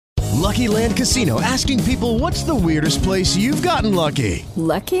Lucky Land Casino, asking people, what's the weirdest place you've gotten lucky?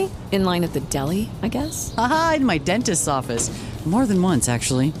 Lucky? In line at the deli, I guess? Aha, in my dentist's office. More than once,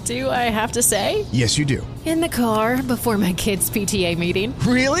 actually. Do I have to say? Yes, you do. In the car before my kids' PTA meeting.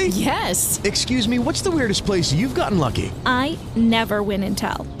 Really? Yes. Excuse me, what's the weirdest place you've gotten lucky? I never win and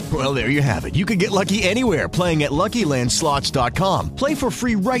tell. Well, there you have it. You can get lucky anywhere, playing at LuckyLandSlots.com. Play for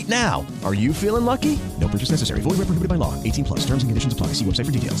free right now. Are you feeling lucky? No purchase necessary. Void where prohibited by law. 18 plus. Terms and conditions apply. See website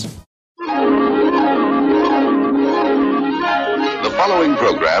for details. The following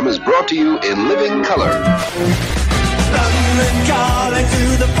program is brought to you in living color. London calling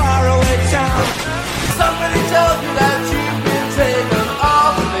to the faraway town. Somebody tells you that you've been taken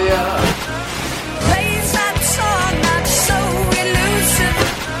off the earth. Plays that song that's so elusive.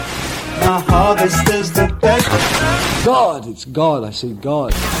 The harvest is the best. God, it's God, I say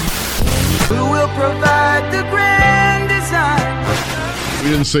God. Who will provide the grand design? We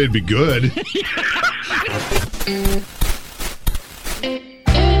didn't say it'd be good.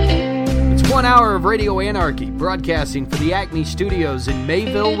 It's 1 hour of Radio Anarchy, broadcasting for the Acme Studios in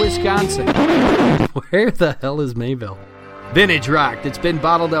Mayville, Wisconsin. Where the hell is Mayville? Vintage rock that's been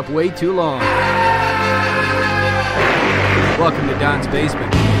bottled up way too long. Welcome to Don's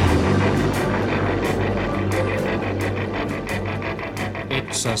Basement.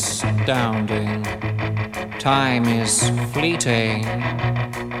 It's astounding. Time is fleeting.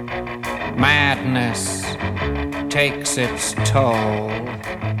 Madness takes its toll.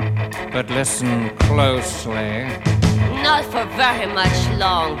 But listen closely. Not for very much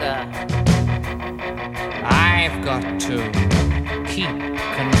longer. I've got to keep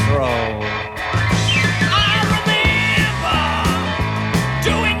control. I remember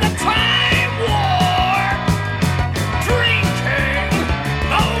doing the time war, drinking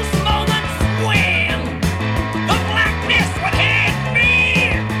those moments when the blackness would hit me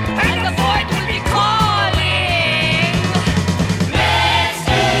and the void would be calling. Let's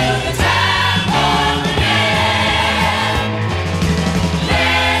do the time war again.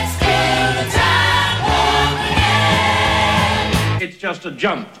 Let's do the time war again. It's just a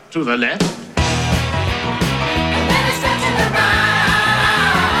jump to the left. And then a step to the right.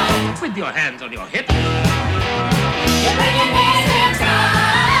 With your hands on your hips. You bring your knees in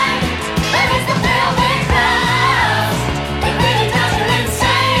tight. There is the velvet crust. It really does you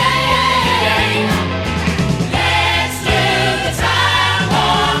insane. Let's do the time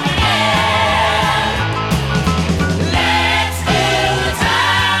war again. Let's do the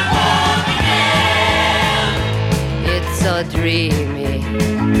time war again. It's so dreamy.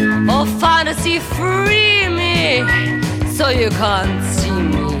 Oh, fantasy, free me. So you can't see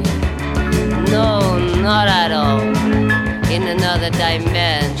me. No, not at all. In another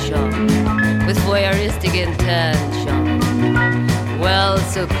dimension. With voyeuristic intention. Well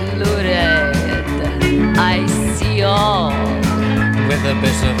secluded. I see all. With a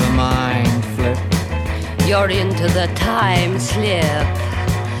bit of a mind flip. You're into the time slip.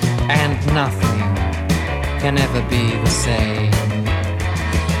 And nothing can ever be the same.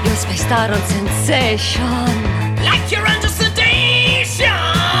 You're spaced out on sensation. Like you're under sedation.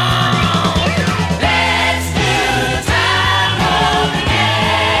 Let's do the time war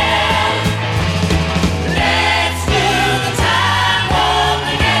again. Let's do the time war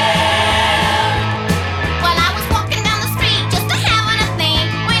again. Well, I was walking down the street just a having a thing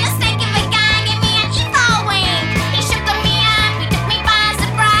when a snake of a guy gave me an evil wink. He shook me up, he took me by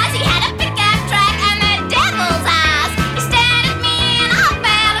surprise. He had a pickup truck and the devil's eyes. He stared at me and I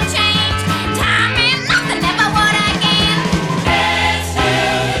felt a change. Time and nothing never would again. Let's do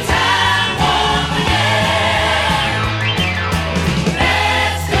the time war again.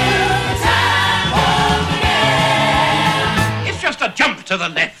 Let's do the time war again. It's just a jump to the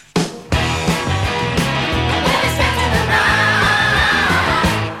left. And then a step to the right.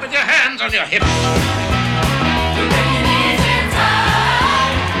 With your hands on your hips. You bring your knees in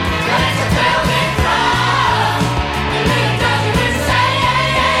tight. There is the velvet crust. It really does you insane.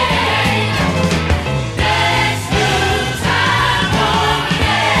 Let's do the time war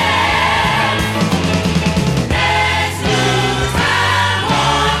again. Let's do the time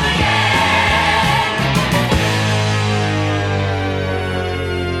war again.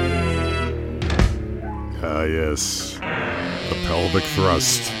 Ah, yes. The pelvic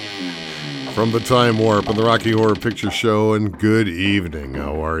thrust. From the Time Warp and the Rocky Horror Picture Show, and good evening.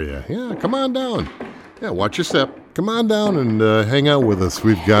 How are you? Yeah, come on down. Yeah, watch your step. Come on down and hang out with us.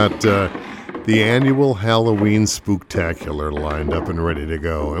 We've got the annual Halloween Spook-tacular lined up and ready to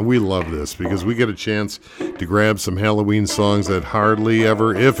go. And we love this because we get a chance to grab some Halloween songs that hardly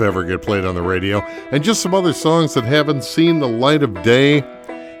ever, if ever, get played on the radio, and just some other songs that haven't seen the light of day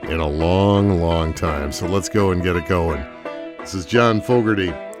in a long, long time. So let's go and get it going. This is John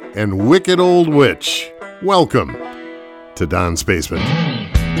Fogerty and Wicked Old Witch. Welcome to Don's Basement.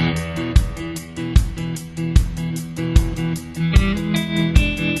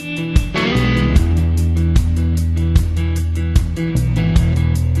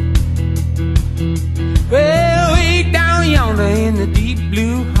 Well, way down yonder in the deep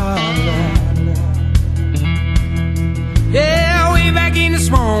blue harbor. Yeah, way back in the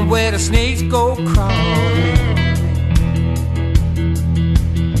swamp where the snakes go crawling.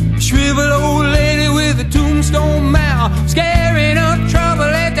 Shriveled old lady with a tombstone mouth, scaring up trouble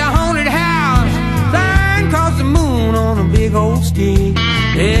at the haunted house. Flying across the moon on a big old stick.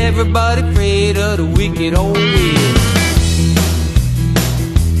 Everybody afraid of the wicked old witch.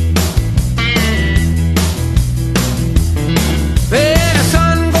 Well, the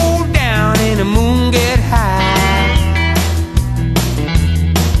sun goes down and the moon get high.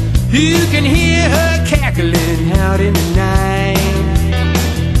 You can hear her cackling out in the night.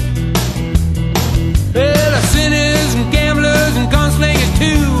 Well, the sinners and gamblers and gunslingers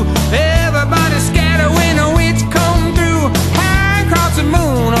too, everybody scatter when the witch come through. High across the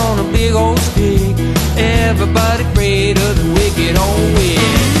moon on a big old stick. Everybody afraid of the wicked old witch.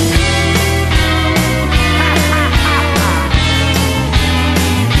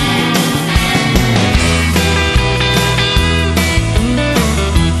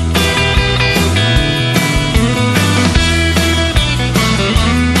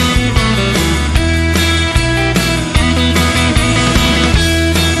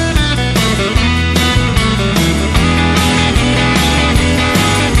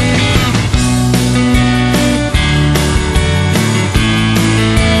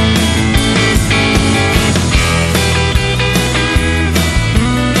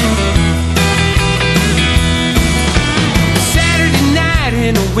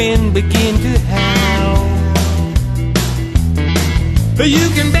 Wind begin to howl. You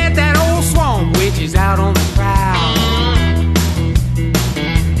can bet that old swamp witch is out on the prowl.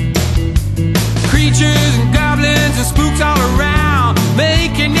 Creatures and goblins and spooks all around,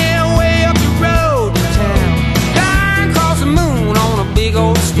 making their way up the road to town. Flying across the moon on a big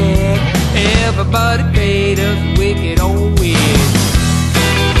old stag. Everybody paid a wicked old witch.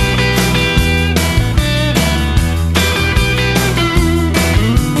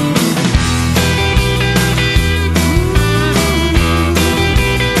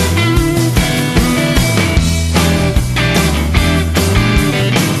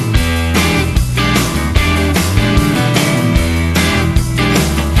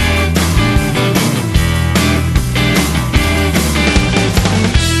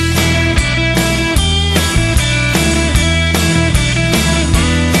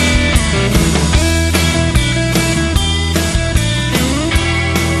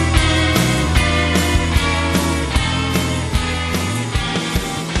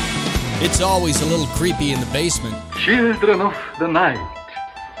 It's always a little creepy in the basement. Children of the night,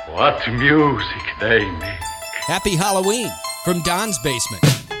 what music they make. Happy Halloween from Don's Basement.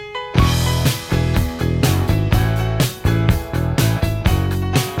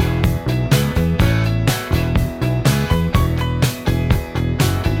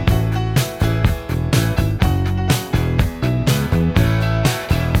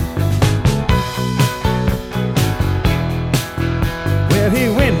 He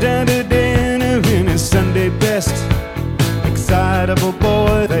went down to dinner in his Sunday best. Excitable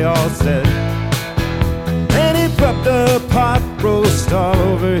boy, they all said. And he popped a pot roast all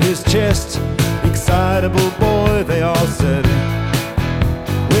over his chest. Excitable boy, they all said.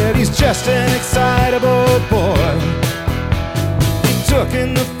 Well, he's just an excitable boy. He took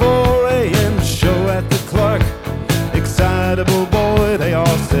in the 4 a.m. show at the Clark. Excitable boy, they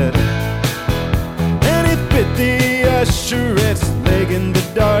all said. And he bit the usherette's leg in the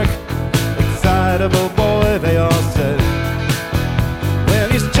dark. Excitable boy, they all said. Well,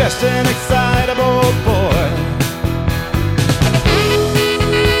 he's just an excitable boy.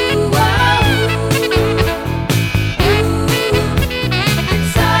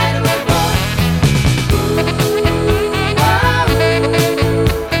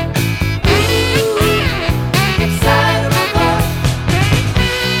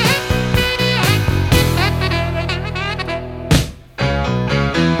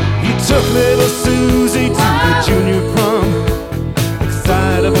 Took little Susie to the junior prom.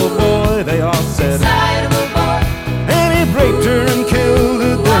 Excitable boy, they all said. Excitable boy. And he raped her and killed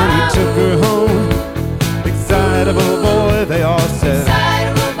her, then he took her home. Excitable boy, they all said.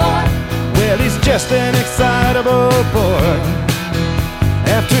 Excitable boy. Well, he's just an excitable boy.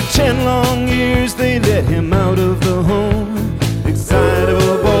 After 10 long years, they let him out of the home.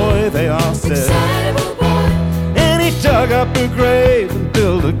 Excitable boy, up her grave and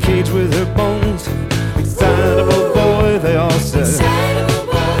build a cage with her bones. Excitable boy, they all said. Excitable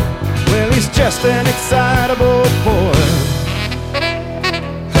boy. Well, he's just an excitable boy.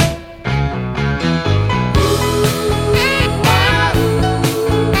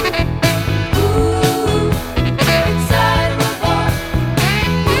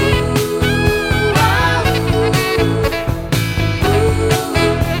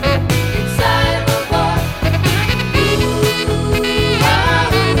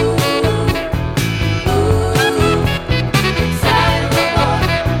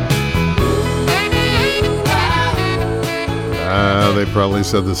 They probably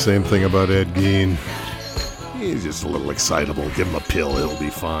said the same thing about Ed Gein. He's just a little excitable. Give him a pill, he'll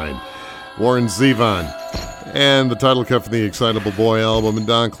be fine. Warren Zevon. And the title cut from the Excitable Boy album, and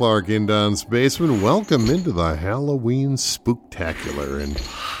Don Clark in Don's Basement. Welcome into the Halloween Spook-tacular. And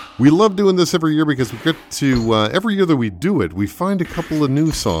we love doing this every year because we get to, every year that we do it, we find a couple of new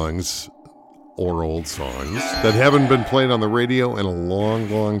songs, or old songs, that haven't been played on the radio in a long,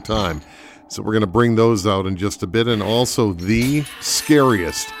 long time. So we're going to bring those out in just a bit, and also the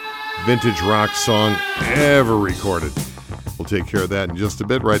scariest vintage rock song ever recorded. We'll take care of that in just a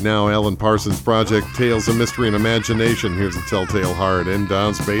bit. Right now, Alan Parsons' project, Tales of Mystery and Imagination. Here's a Telltale Heart in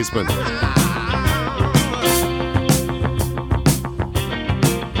Don's Basement.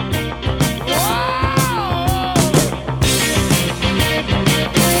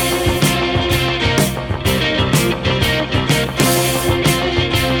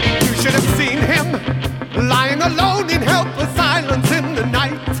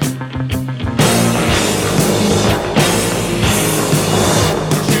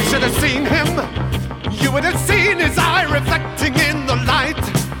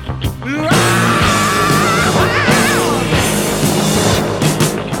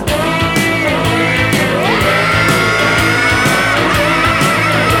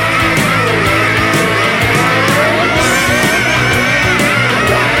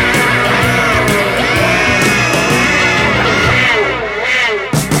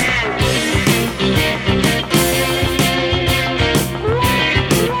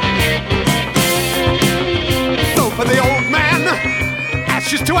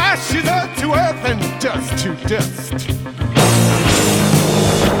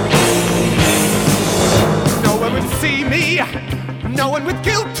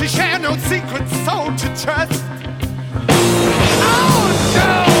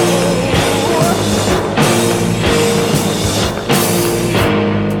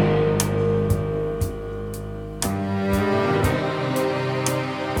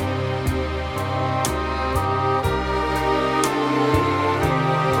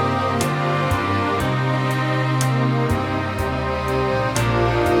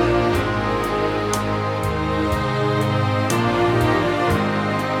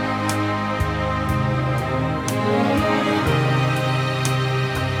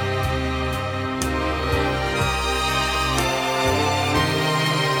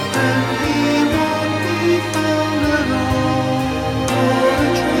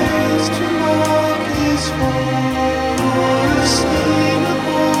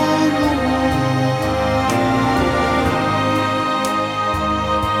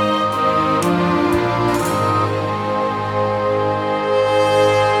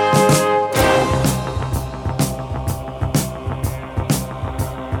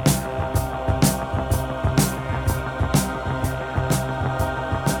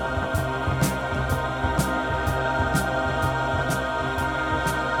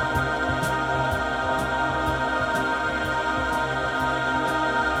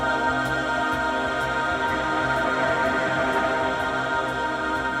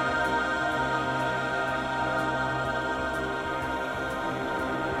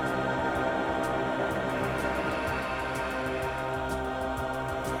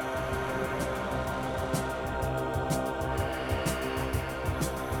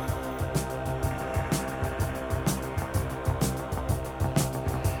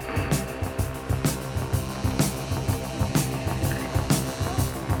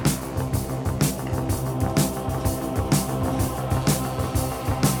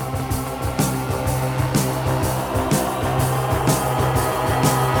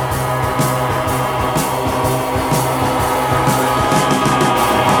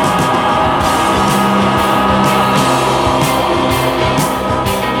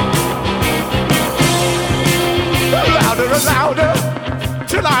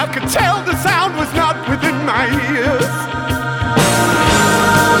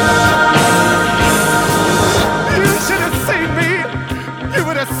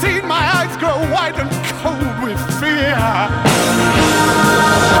 Seen my eyes grow wide and cold with fear.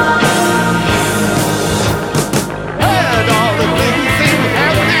 Heard all the things in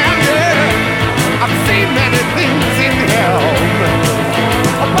heaven and yeah, I've seen many things in hell,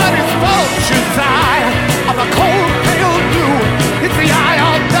 but it's Vulture's eye of a cold pale blue. It's the eye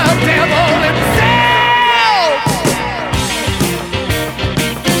of the devil himself.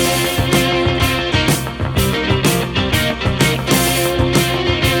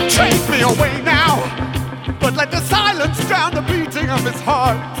 Take me away now, but let the silence drown the beating of his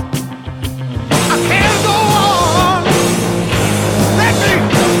heart. I can't go on. Let me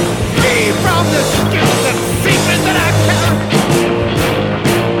free from this guilt and secret that I carry.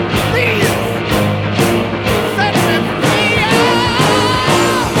 Please, set me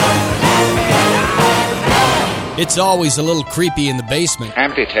free. It's always a little creepy in the basement.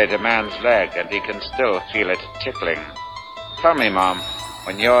 Amputate a man's leg and he can still feel it tickling. Tell me, Mom,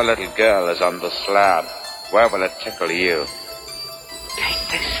 when your little girl is on the slab, where will it tickle you? Take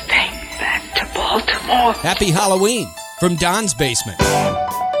this thing back to Baltimore. Happy Halloween from Don's Basement.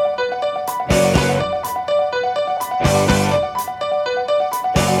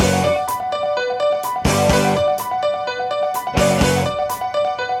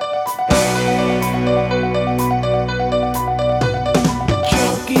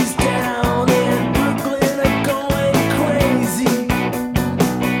 Junkies down in Brooklyn are going crazy.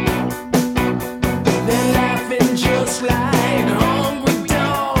 They're laughing just like hungry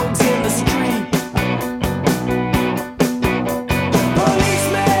dogs in the street. Police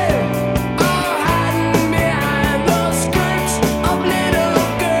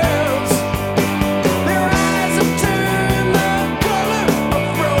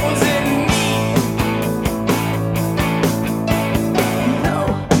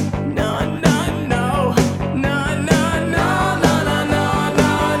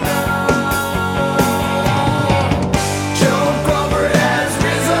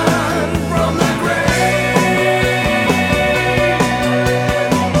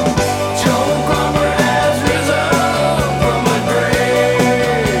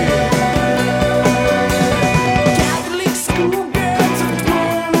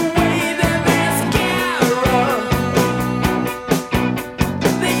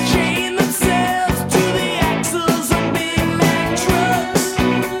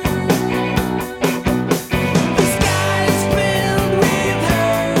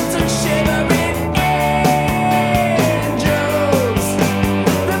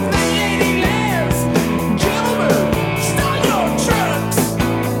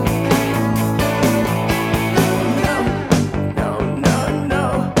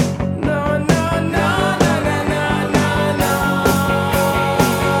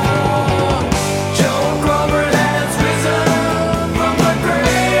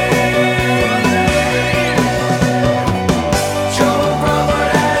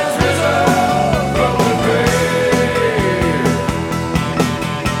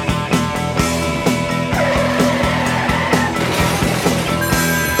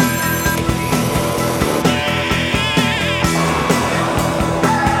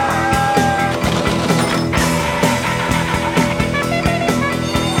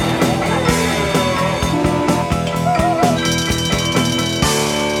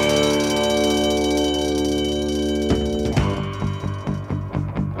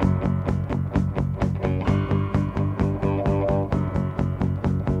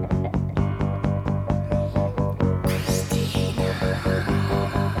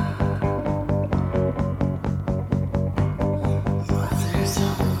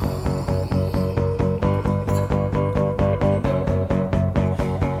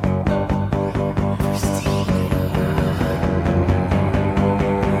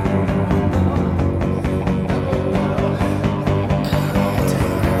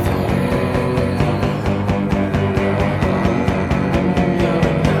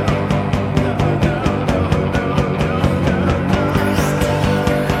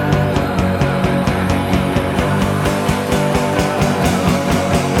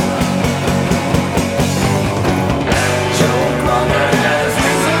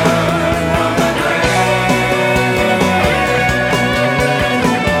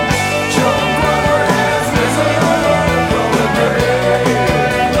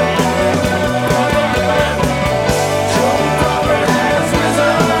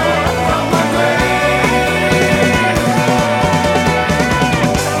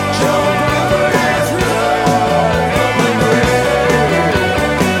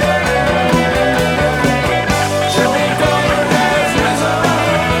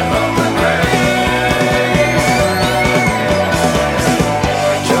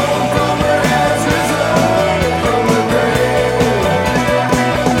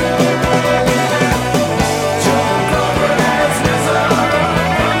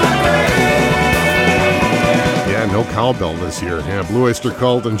this year. Yeah, Blue Oyster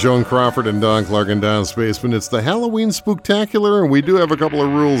Cult and Joan Crawford and Don Clark in Don's Basement. It's the Halloween Spook-tacular, and we do have a couple of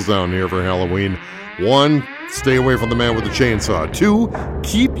rules down here for Halloween. 1, stay away from the man with the chainsaw. 2,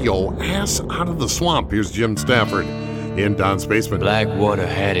 keep your ass out of the swamp. Here's Jim Stafford in Don's Basement. Blackwater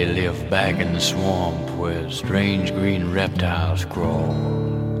Hattie lived back in the swamp where strange green reptiles crawl.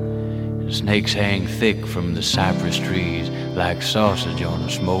 Snakes hang thick from the cypress trees like sausage on a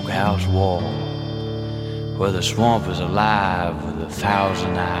smokehouse wall. Where the swamp is alive with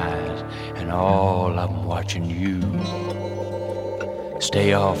 1,000 eyes, and all of them watching you.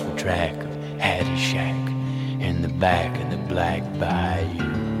 Stay off the track of Hattie Shack in the back of the Black Bayou.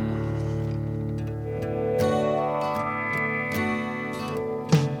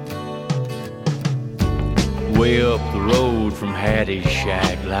 Way up the road from Hattie's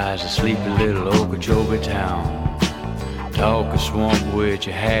shack lies a sleepy little Okeechobee town. Talk a swamp witch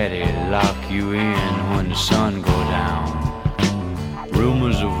of Hattie, lock you in when the sun go down.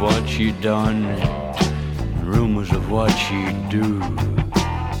 Rumors of what she done, rumors of what she'd do,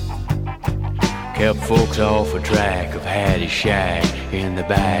 kept folks off a track of Hattie's shack in the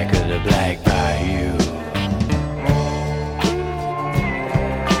back of the Black Bayou.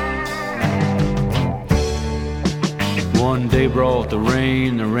 One day brought the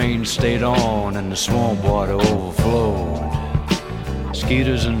rain stayed on, and the swamp water overflowed.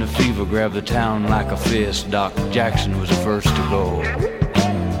 Mosquitoes and the fever grabbed the town like a fist. Doc Jackson was the first to go.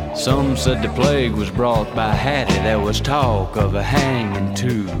 Some said the plague was brought by Hattie. There was talk of a hanging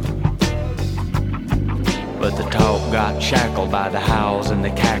too. But the talk got shackled by the howls and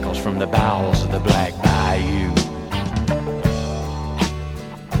the cackles from the bowels of the Black Bayou.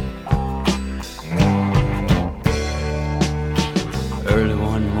 Early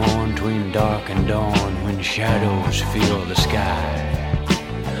one morn, between dark and dawn, when the shadows filled the sky,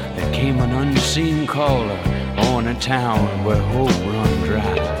 there came an unseen caller on a town where hope run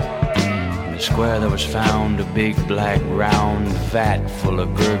dry. In the square there was found a big black round vat full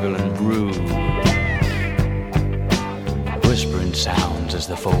of gurgling brew. Whispering sounds as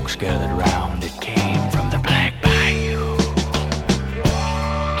the folks gathered round. It came from the Black Bayou.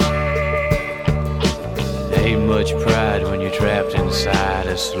 There ain't much pride when you're trapped inside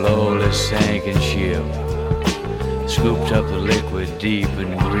a slowly sinking ship. Scooped up the liquid deep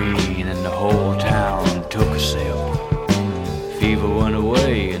and green, and the whole town took a sip. Fever went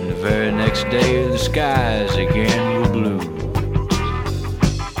away, and the very next day the skies again were blue.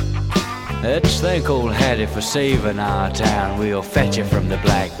 Let's thank old Hattie for saving our town. We'll fetch you from the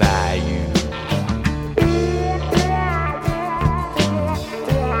Black Bayou.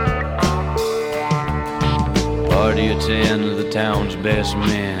 Party of 10 of the town's best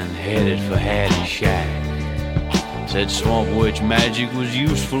men headed for Hattie's shack. Said swamp witch magic was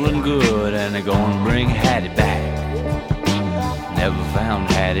useful and good, and they're gonna bring Hattie back. Never found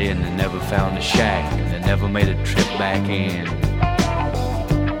Hattie, and they never found the shack, and they never made a trip back in.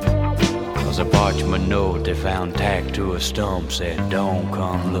 Was a parchment note they found tacked to a stump, said, "Don't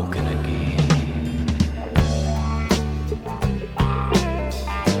come looking again."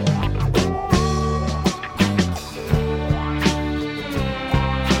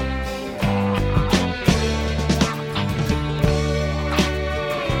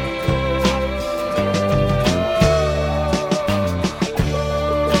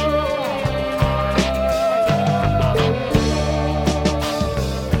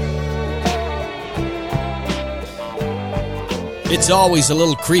 It's always a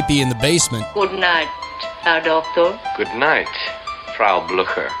little creepy in the basement. Good night, Herr Doctor. Good night, Frau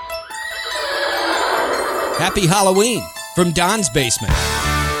Blucher. Happy Halloween from Don's Basement.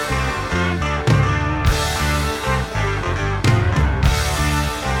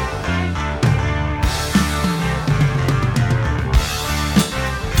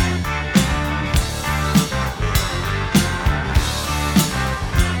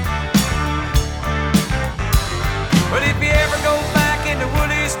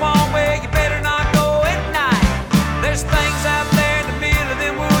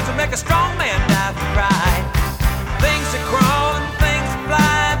 A strong man die for pride. Things that crawl and things that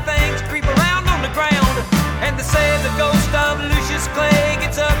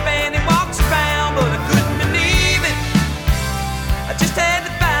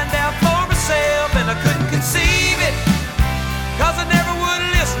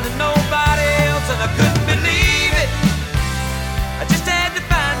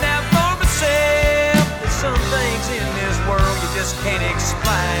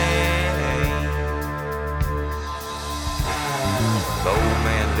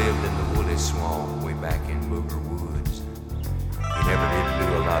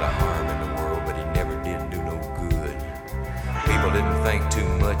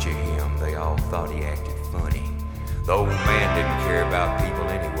much of him, they all thought he acted funny. The old man didn't care about people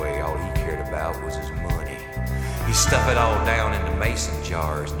anyway, all he cared about was his money. He'd stuff it all down into mason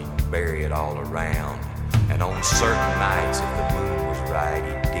jars and he'd bury it all around. And on certain nights, if the moon was right,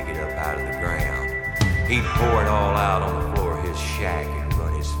 he'd dig it up out of the ground. He'd pour it all out on the floor of his shack and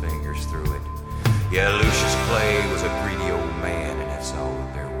run his fingers through it. Yeah, Lucius Clay was a greedy old man, and that's all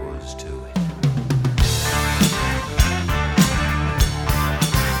that there was to it.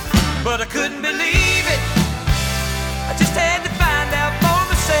 But I couldn't believe it. I just had to find out for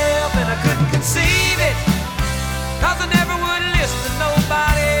myself, and I couldn't conceive it. 'Cause I never would listen to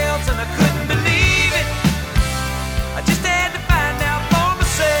nobody else, and I couldn't believe it. I just had to find out for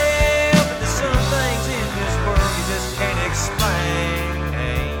myself. And there's some things in this world you just can't explain.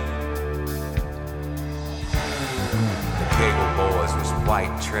 The Cagle boys was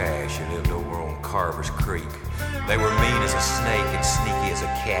white trash who lived over on Carver's Creek. They were mean as a snake and sneaky as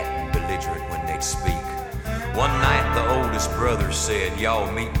a cat and belligerent when they'd speak. One night the oldest brother said, "Y'all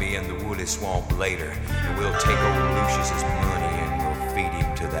meet me in the woolly swamp later, and we'll take old Lucius's money and we'll feed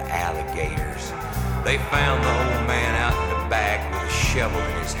him to the alligators." They found the old man out in the back with a shovel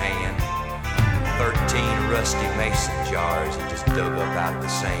in his hand. 13 rusty mason jars he just dug up out of the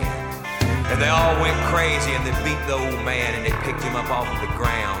sand. And they all went crazy and they beat the old man and they picked him up off of the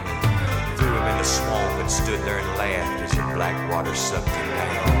ground and threw him in the swamp and stood there and laughed as the black water sucked him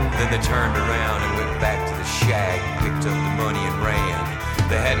down. Then they turned around and went back to the shack and picked up the money and ran.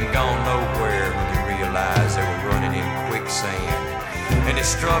 They hadn't gone nowhere when they realized they were running in quicksand. And they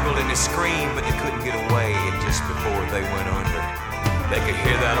struggled and they screamed, but they couldn't get away. And just before they went under, they could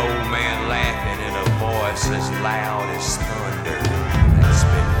hear that old man laughing in a voice as loud as thunder. That's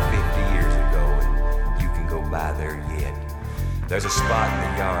been 50 years ago, and you can go by there yet. There's a spot in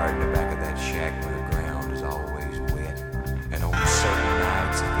the yard in the back of that shack where the ground is always wet. And on certain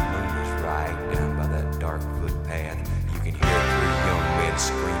nights, if the moon is right, down by that dark footpath, you can hear 3 young men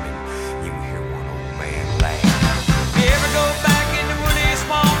screaming. You can hear one old man laugh. If you ever go back in the woolly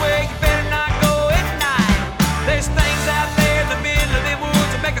swamp way, you better not go at night. There's things out there in the middle of the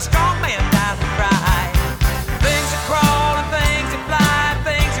woods that make a strong man die to cry. Things that crawl and things that fly,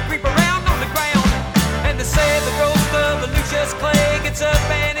 things that creep around on the ground. And they say the ghost of the Lucius Clay gets up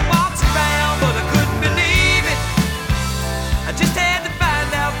and he walks around. But I couldn't believe it. I just had to find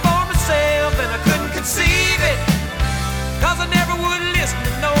out for myself, and I couldn't conceive it. 'Cause I never would listen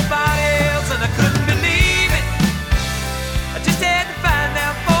to nobody else, and I couldn't believe it. I just had to find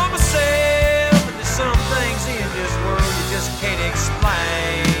out for myself. And there's some things in this world you just can't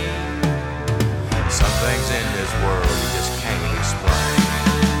explain. Some things in this world you just can't explain.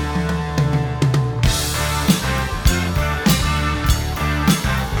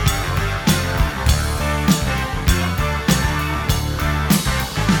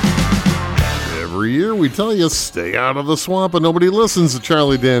 Every year we tell you, stay out of the swamp, and nobody listens to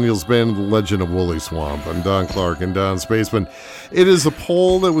Charlie Daniels' band, The Legend of Woolly Swamp. I'm Don Clark in Don's Basement. It is a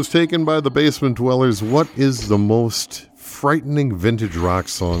poll that was taken by the basement dwellers. What is the most frightening vintage rock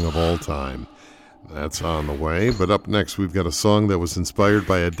song of all time? That's on the way, but up next we've got a song that was inspired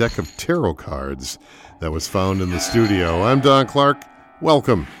by a deck of tarot cards that was found in the studio. I'm Don Clark.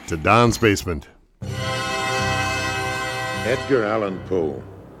 Welcome to Don's Basement. Edgar Allan Poe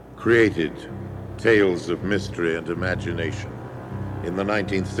created tales of mystery and imagination in the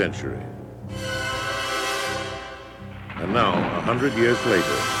 19th century. And now, 100 years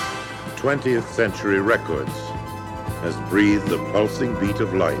later, 20th Century Records has breathed the pulsing beat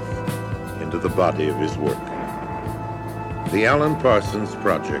of life into the body of his work. The Alan Parsons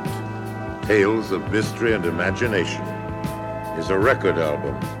Project, Tales of Mystery and Imagination, is a record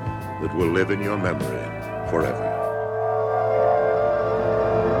album that will live in your memory forever.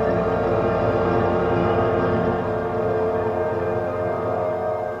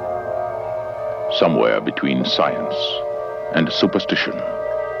 Somewhere between science and superstition,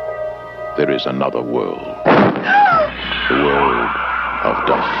 there is another world. The world of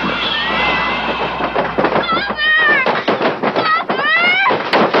darkness.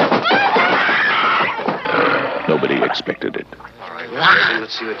 Nobody expected it. All right, ready?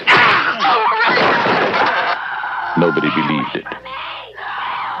 Let's see what the... Nobody believed it.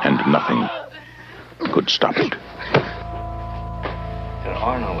 And nothing could stop it. There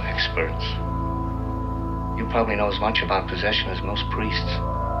are no experts. You probably know as much about possession as most priests.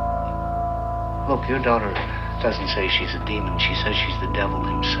 Look, your daughter doesn't say she's a demon. She says she's the devil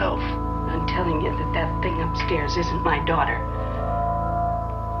himself. I'm telling you that that thing upstairs isn't my daughter.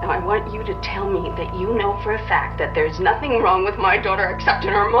 Now, I want you to tell me that you know for a fact that there's nothing wrong with my daughter except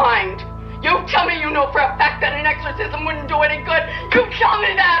in her mind. You tell me you know for a fact that an exorcism wouldn't do any good. You tell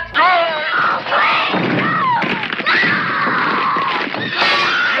me that!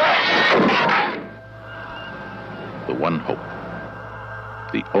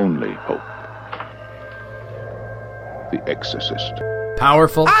 exorcist.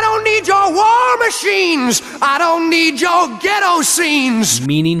 Powerful. I don't need your war machines. I don't need your ghetto scenes.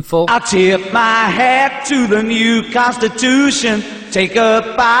 Meaningful. I tip my hat to the new Constitution. Take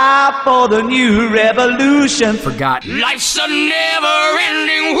a bow for the new revolution. Forgotten. Life's a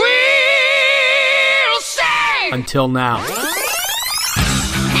never-ending wheel. Say. Until now.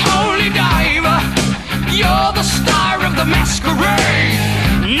 Holy diver, you're the star of the masquerade.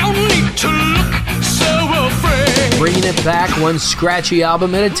 No need to look so afraid. Bringing it back one scratchy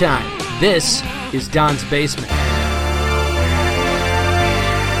album at a time. This is Don's Basement.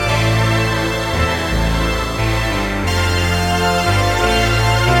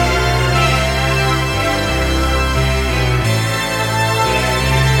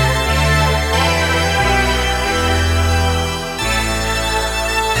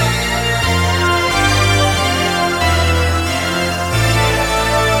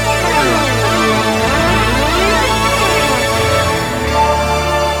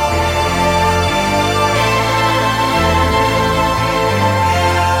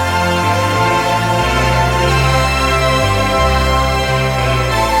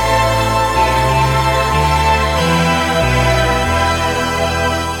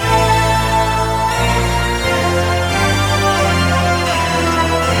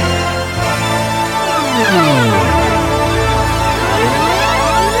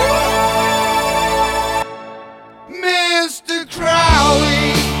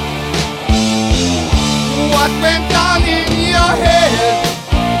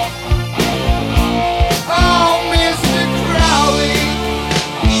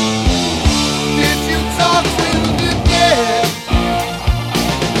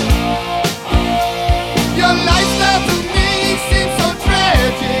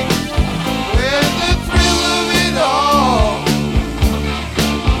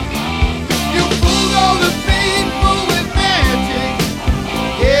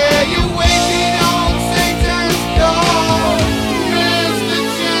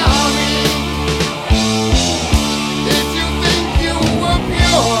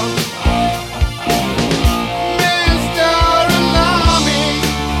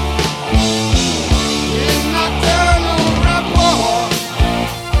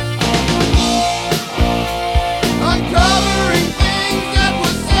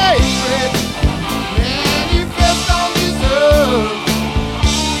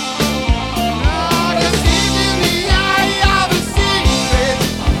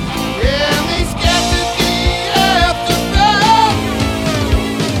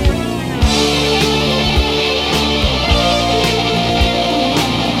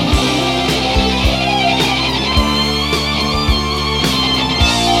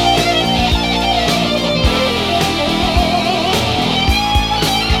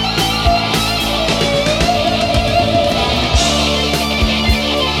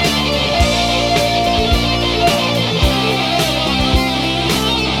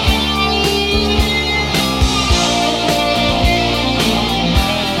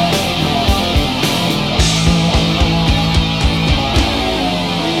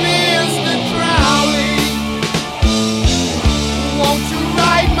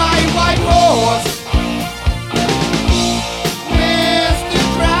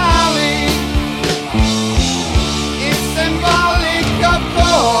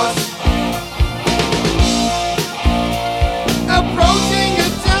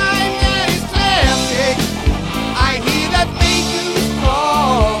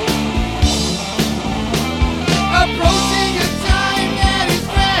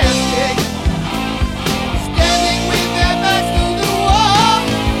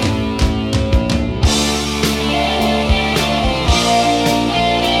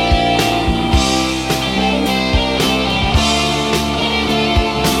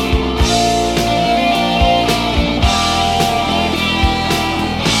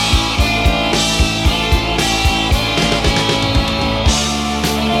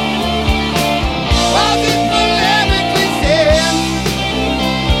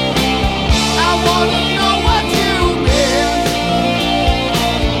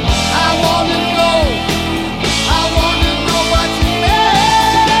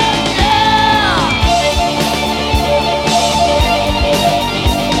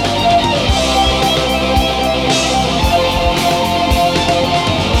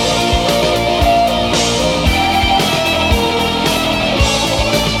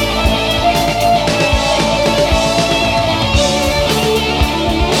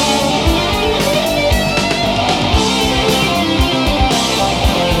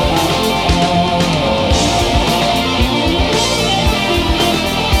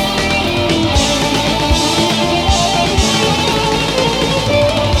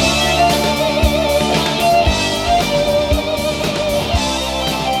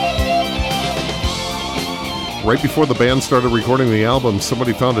 right before the band started recording the album,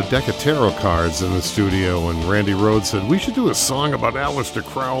 somebody found a deck of tarot cards in the studio, and Randy Rhoads said, we should do a song about Aleister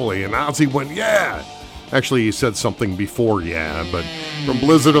Crowley, and Ozzy went, yeah! Actually, he said something before yeah, but from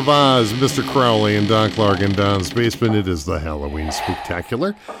Blizzard of Oz, Mr. Crowley and Don Clark in Don's Basement, it is the Halloween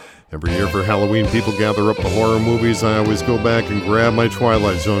Spook-tacular. Every year for Halloween, people gather up the horror movies. I always go back and grab my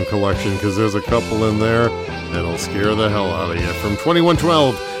Twilight Zone collection because there's a couple in there that'll scare the hell out of you. From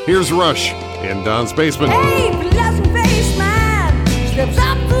 2112, here's Rush in Don's Basement. Hey, pleasant face man steps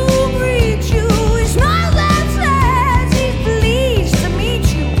up to greet you. He smiles and says he's pleased to meet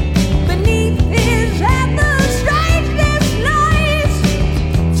you. Beneath his hat, the strangest lies.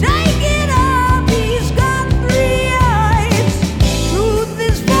 Take it up, he's got 3 eyes. Truth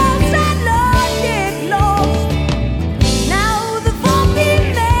is false and logic lost. Now the funky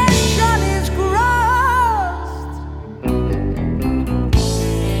mission is crossed.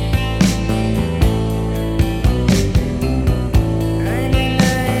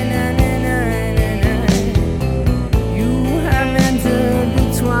 You have entered the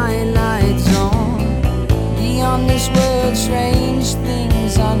twilight zone. Beyond this world, strange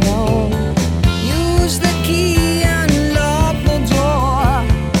things are known. Use the key, unlock the door.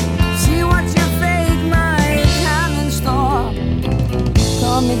 See what your fate might have in store.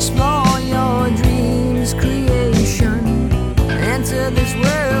 Come explore your dreams' creation. Enter this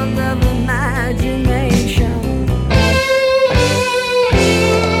world of imagination.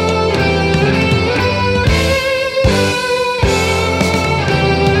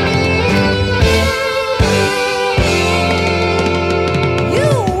 You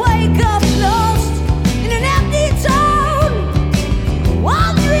wake up lost in an empty town,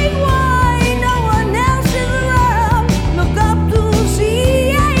 wondering why no one else is around. Look up to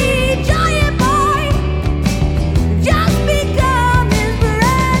see a giant boy just become his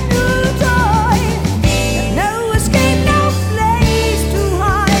brand new toy. There's no escape, no place to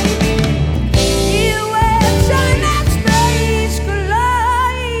hide. Here where time and space collide.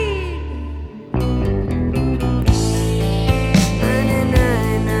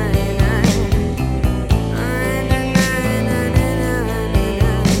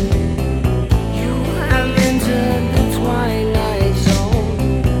 You have entered the twilight zone.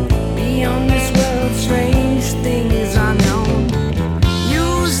 Beyond this world, strange things are known.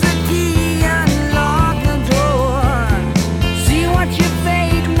 Use the key, unlock the door. See what your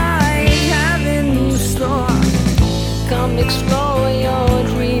fate might have in store. Come explore your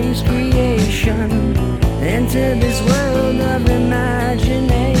dreams' creation. Enter this world of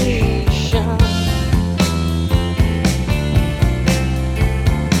imagination.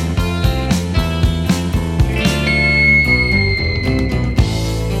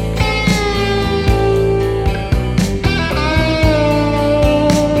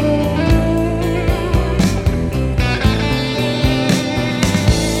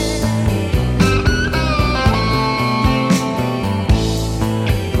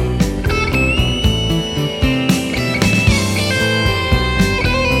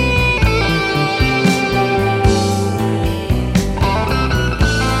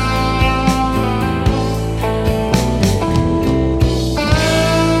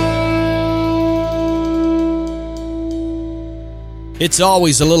 It's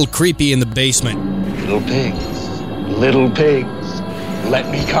always a little creepy in the basement. Little pigs, let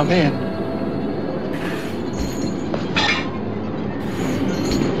me come in.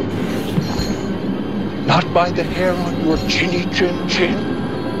 Not by the hair on your chinny chin chin.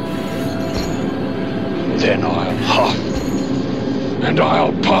 Then I'll huff, and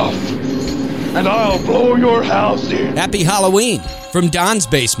I'll puff, and I'll blow your house in. Happy Halloween from Don's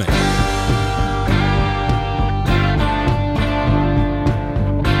Basement.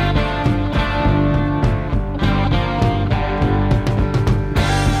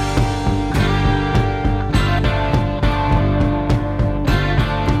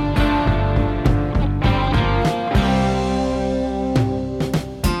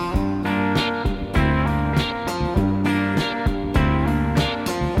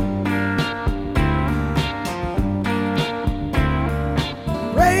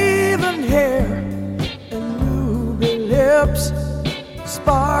 Raven hair and ruby lips.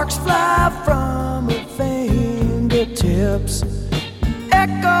 Sparks fly from her fingertips.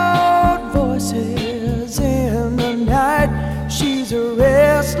 Echoed voices in the night. She's a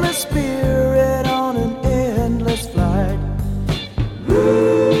restless spirit on an endless flight.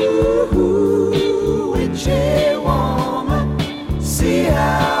 Ooh, witchy woman, see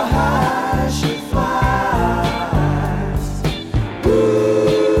how high she flies.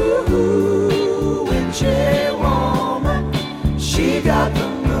 Ooh, witchy woman, she got the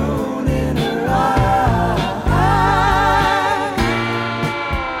moon in her eye.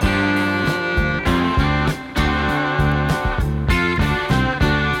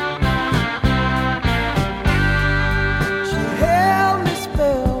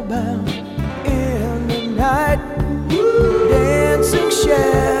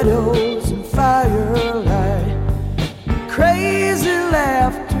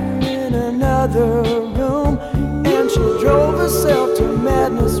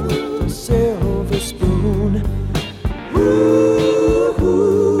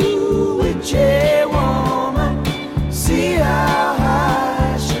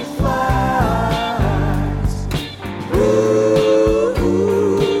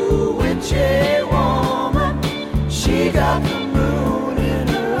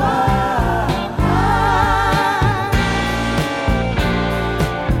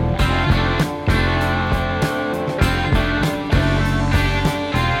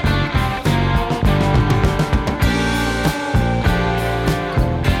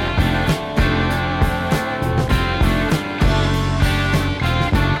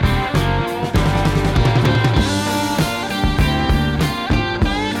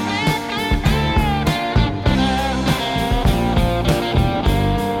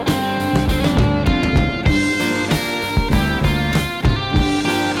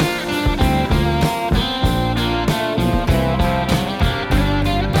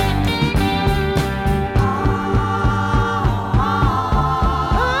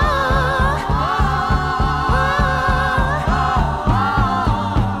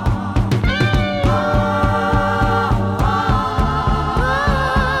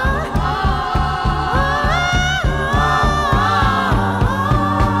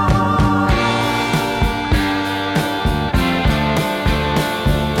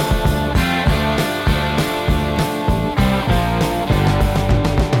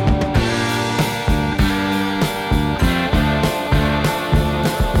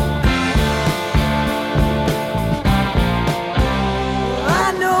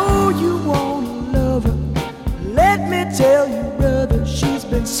 you wanna love her. Let me tell you, brother, she's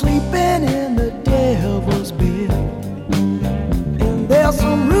been sleeping in the devil's bed. And there's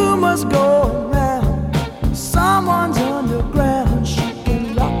some rumors going around, someone's underground. She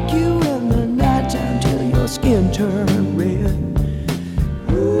can lock you in the nighttime till your skin turns red.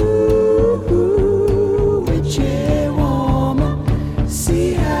 Ooh, witchy woman,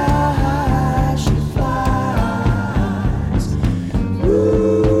 see how high she flies.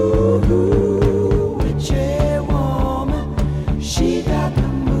 Ooh, witchy woman, she got the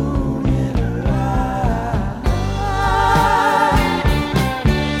moon in her eye.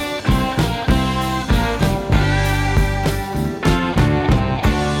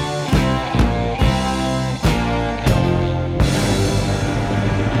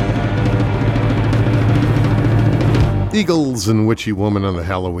 Eagles and Witchy Woman on the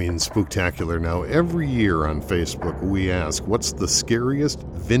Halloween Spook-tacular. Now, every year on Facebook, we ask, what's the scariest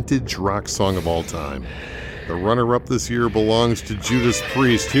vintage rock song of all time? The runner-up this year belongs to Judas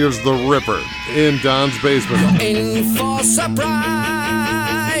Priest. Here's The Ripper in Don's Basement. You're in for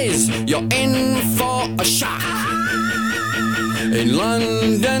surprise. You're in for a shock. In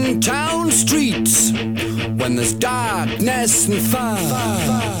London town streets, when there's darkness and fog,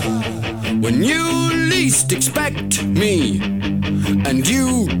 when you least expect me, and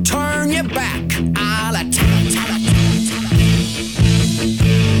you turn your back, I'll attack.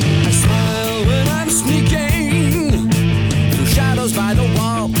 I smile when I'm sneaking through shadows by the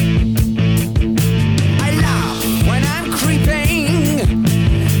wall. I laugh when I'm creeping,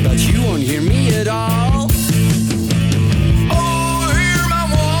 but you won't hear me at all. Oh, hear my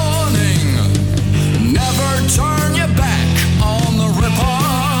warning, never turn your back on the Ripper.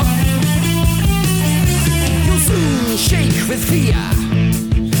 Shake with fear,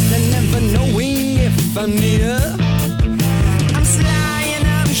 then never knowing if I'm near. I'm sly and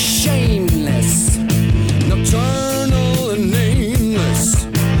I'm shameless, nocturnal and nameless,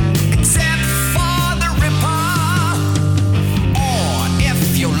 except for the Ripper, or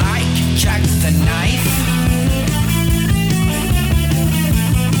if you like, Jack the Knife.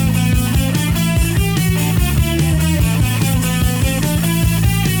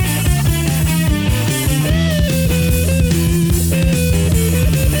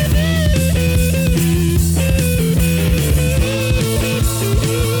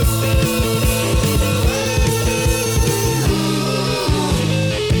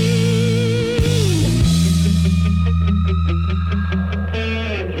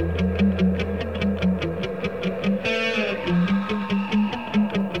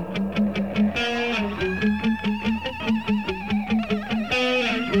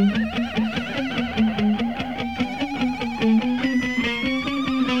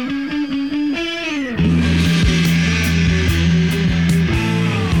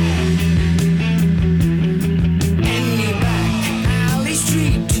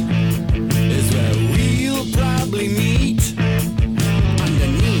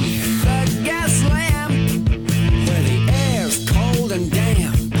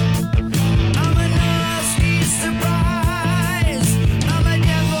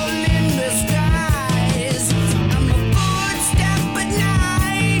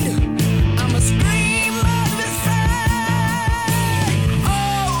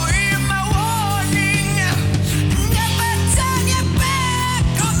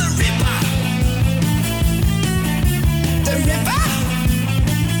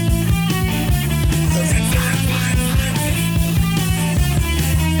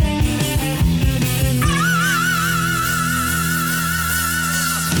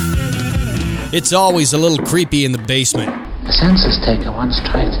 It's always a little creepy in the basement. The census taker once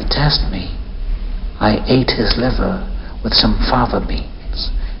tried to test me. I ate his liver with some fava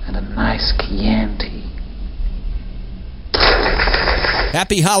beans and a nice Chianti.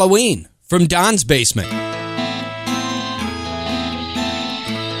 Happy Halloween from Don's Basement.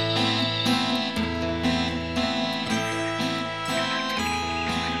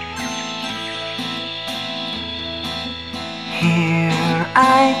 Here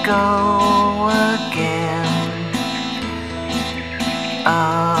I go again,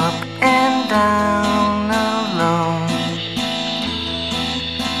 up and down alone.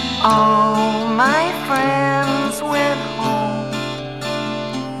 All my friends went home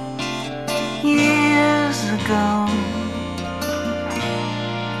years ago.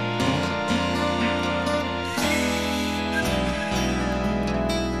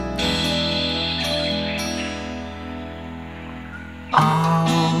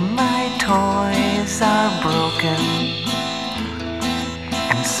 All my toys are broken,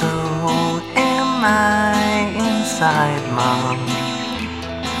 and so am I inside, Mom.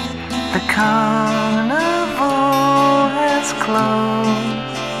 The carnival has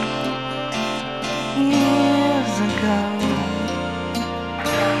closed years ago.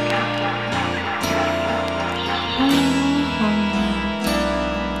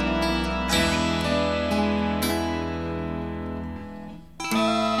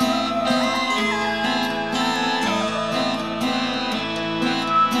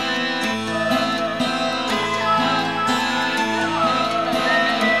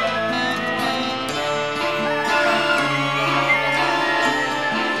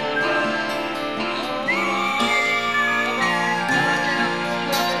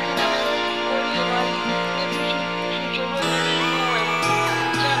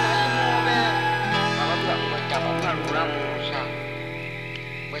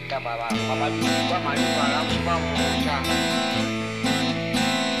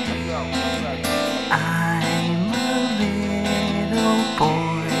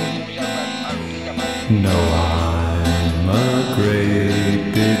 No, I'm a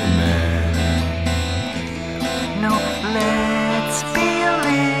great big man. No, let's be a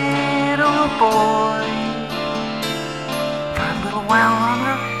little boy for a little while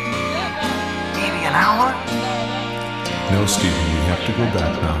longer, maybe an hour. No, Stephen, you have to go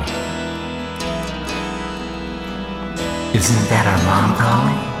back now. Isn't that our mom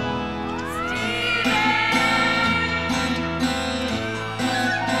calling?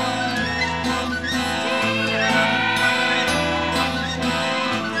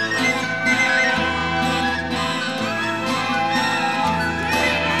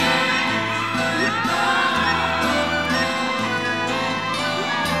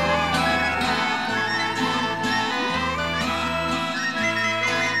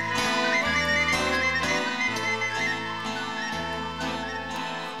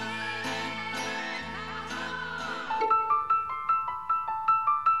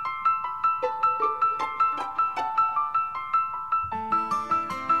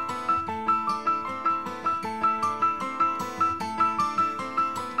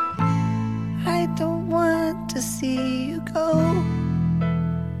 I don't want to see you go.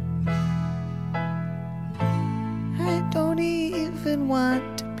 I don't even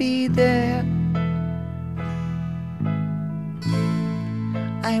want to be there.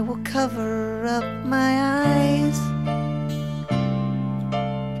 I will cover up my eyes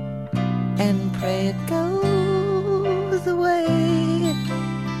and pray it goes away.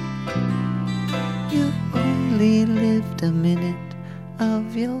 You only lived a minute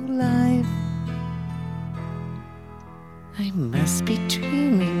of your life. I must be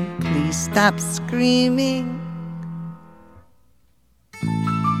dreaming. Please stop screaming.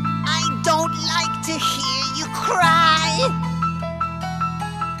 I don't like to hear you cry.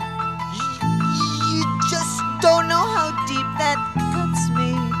 You just don't know how deep that cuts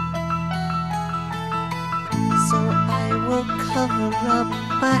me. So I will cover up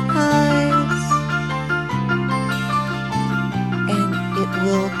my eyes, and it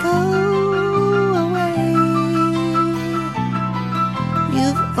will go away.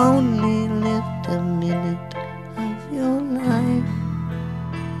 You've only lived a minute of your life.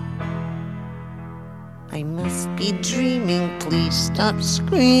 I must be dreaming. Please stop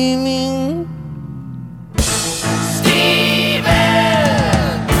screaming.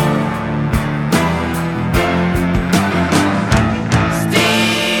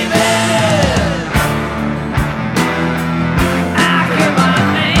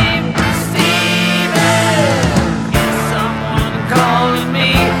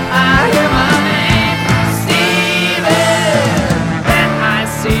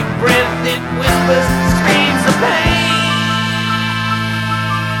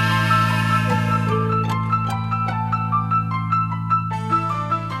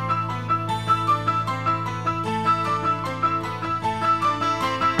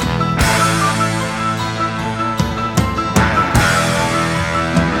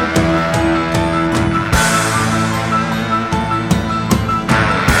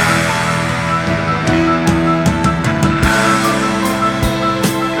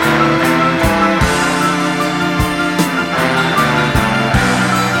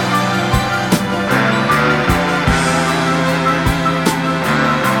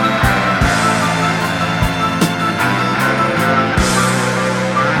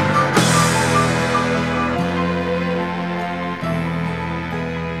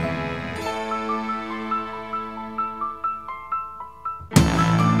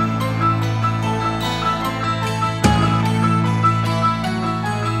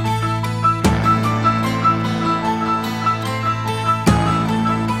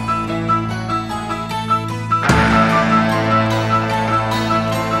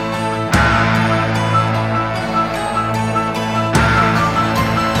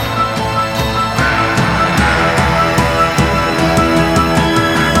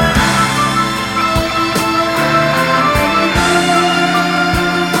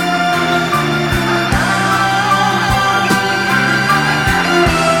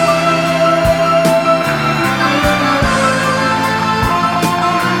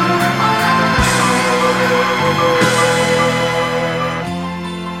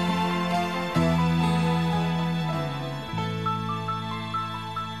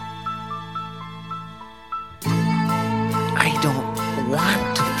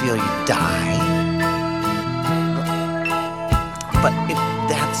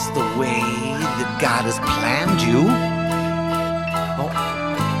 that's the way that God has planned you. Oh,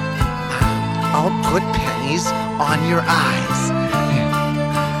 I'll put pennies on your eyes.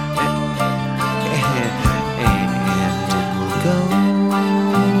 And it will go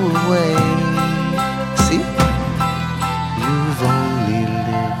away. See? You've only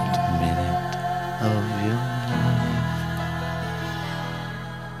lived a minute of your life.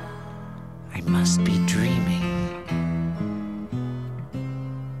 I must be dreaming.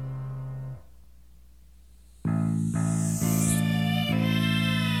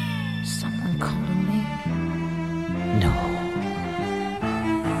 Someone calling me? No.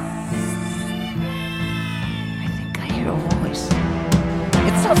 I think I hear a voice.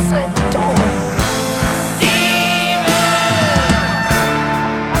 It's outside the door.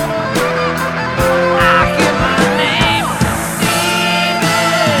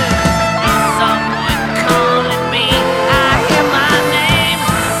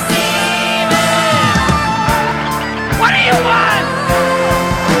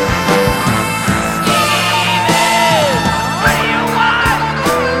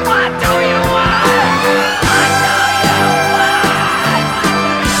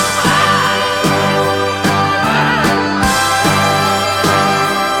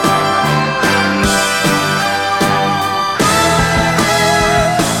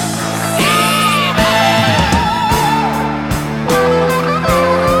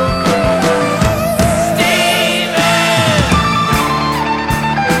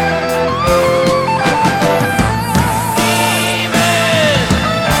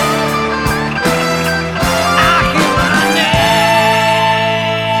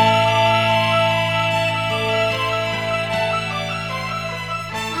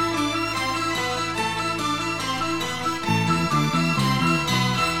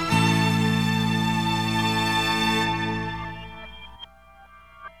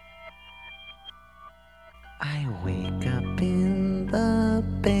 I wake up in the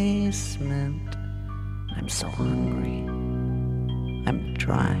basement. I'm so hungry. I'm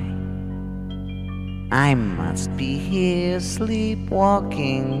dry. I must be here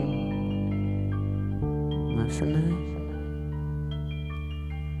sleepwalking. Mustn't I?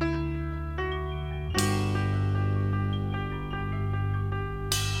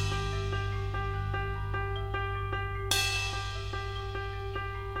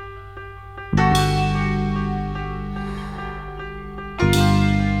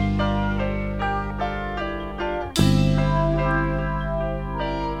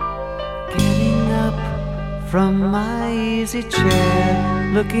 From my easy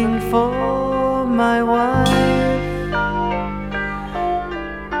chair, looking for my wife.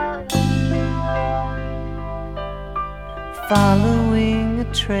 Following a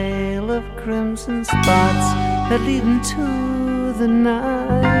trail of crimson spots that lead into the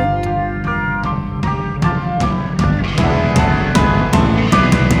night.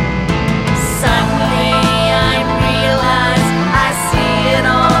 Suddenly I realize I see it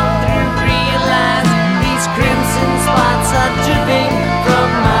all through real eyes. These crimson spots are dripping from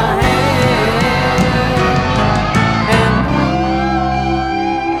my hand.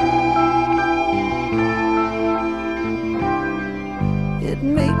 It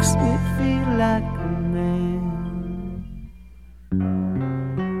makes me feel like a man.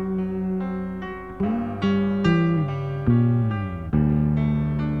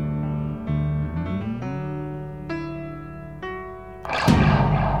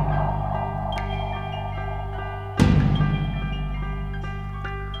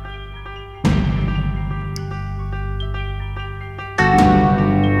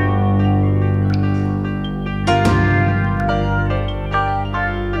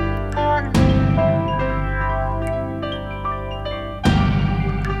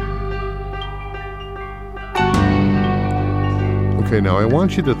 Okay, now I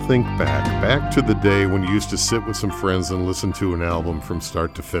want you to think back to the day when you used to sit with some friends and listen to an album from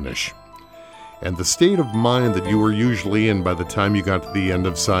start to finish. And the state of mind that you were usually in by the time you got to the end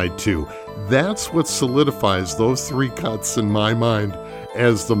of side 2. That's what solidifies those 3 cuts in my mind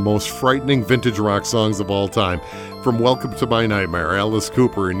as the most frightening vintage rock songs of all time. From Welcome to My Nightmare, Alice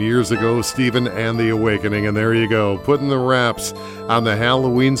Cooper, and years ago, Stephen and the Awakening. And there you go, putting the wraps on the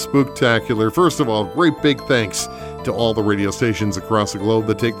Halloween Spook-tacular. First of all, great big thanks to all the radio stations across the globe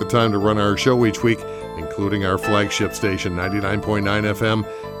that take the time to run our show each week, including our flagship station, 99.9 FM,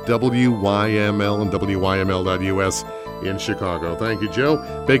 WYML and WYML.US in Chicago. Thank you, Joe.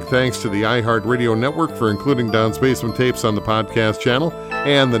 Big thanks to the iHeartRadio Network for including Don's Basement Tapes on the podcast channel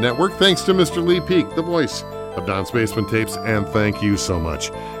and the network. Thanks to Mr. Lee Peak, the voice of Don's Basement Tapes, and thank you so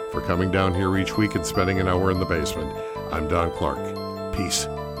much for coming down here each week and spending an hour in the basement. I'm Don Clark. Peace.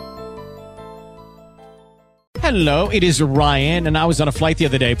 Hello, it is Ryan, and I was on a flight the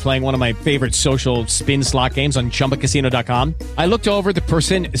other day playing one of my favorite social spin slot games on ChumbaCasino.com. I looked over at the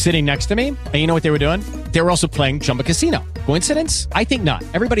person sitting next to me, and you know what they were doing? They were also playing Chumba Casino. Coincidence? I think not.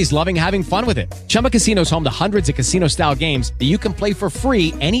 Everybody's loving having fun with it. Chumba Casino is home to hundreds of casino-style games that you can play for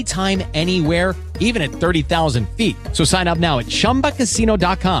free anytime, anywhere, even at 30,000 feet. So sign up now at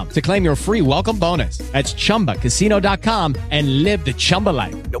ChumbaCasino.com to claim your free welcome bonus. That's ChumbaCasino.com and live the Chumba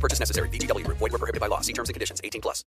life. No purchase necessary. VGW. Void where prohibited by law. See terms and conditions. 18+.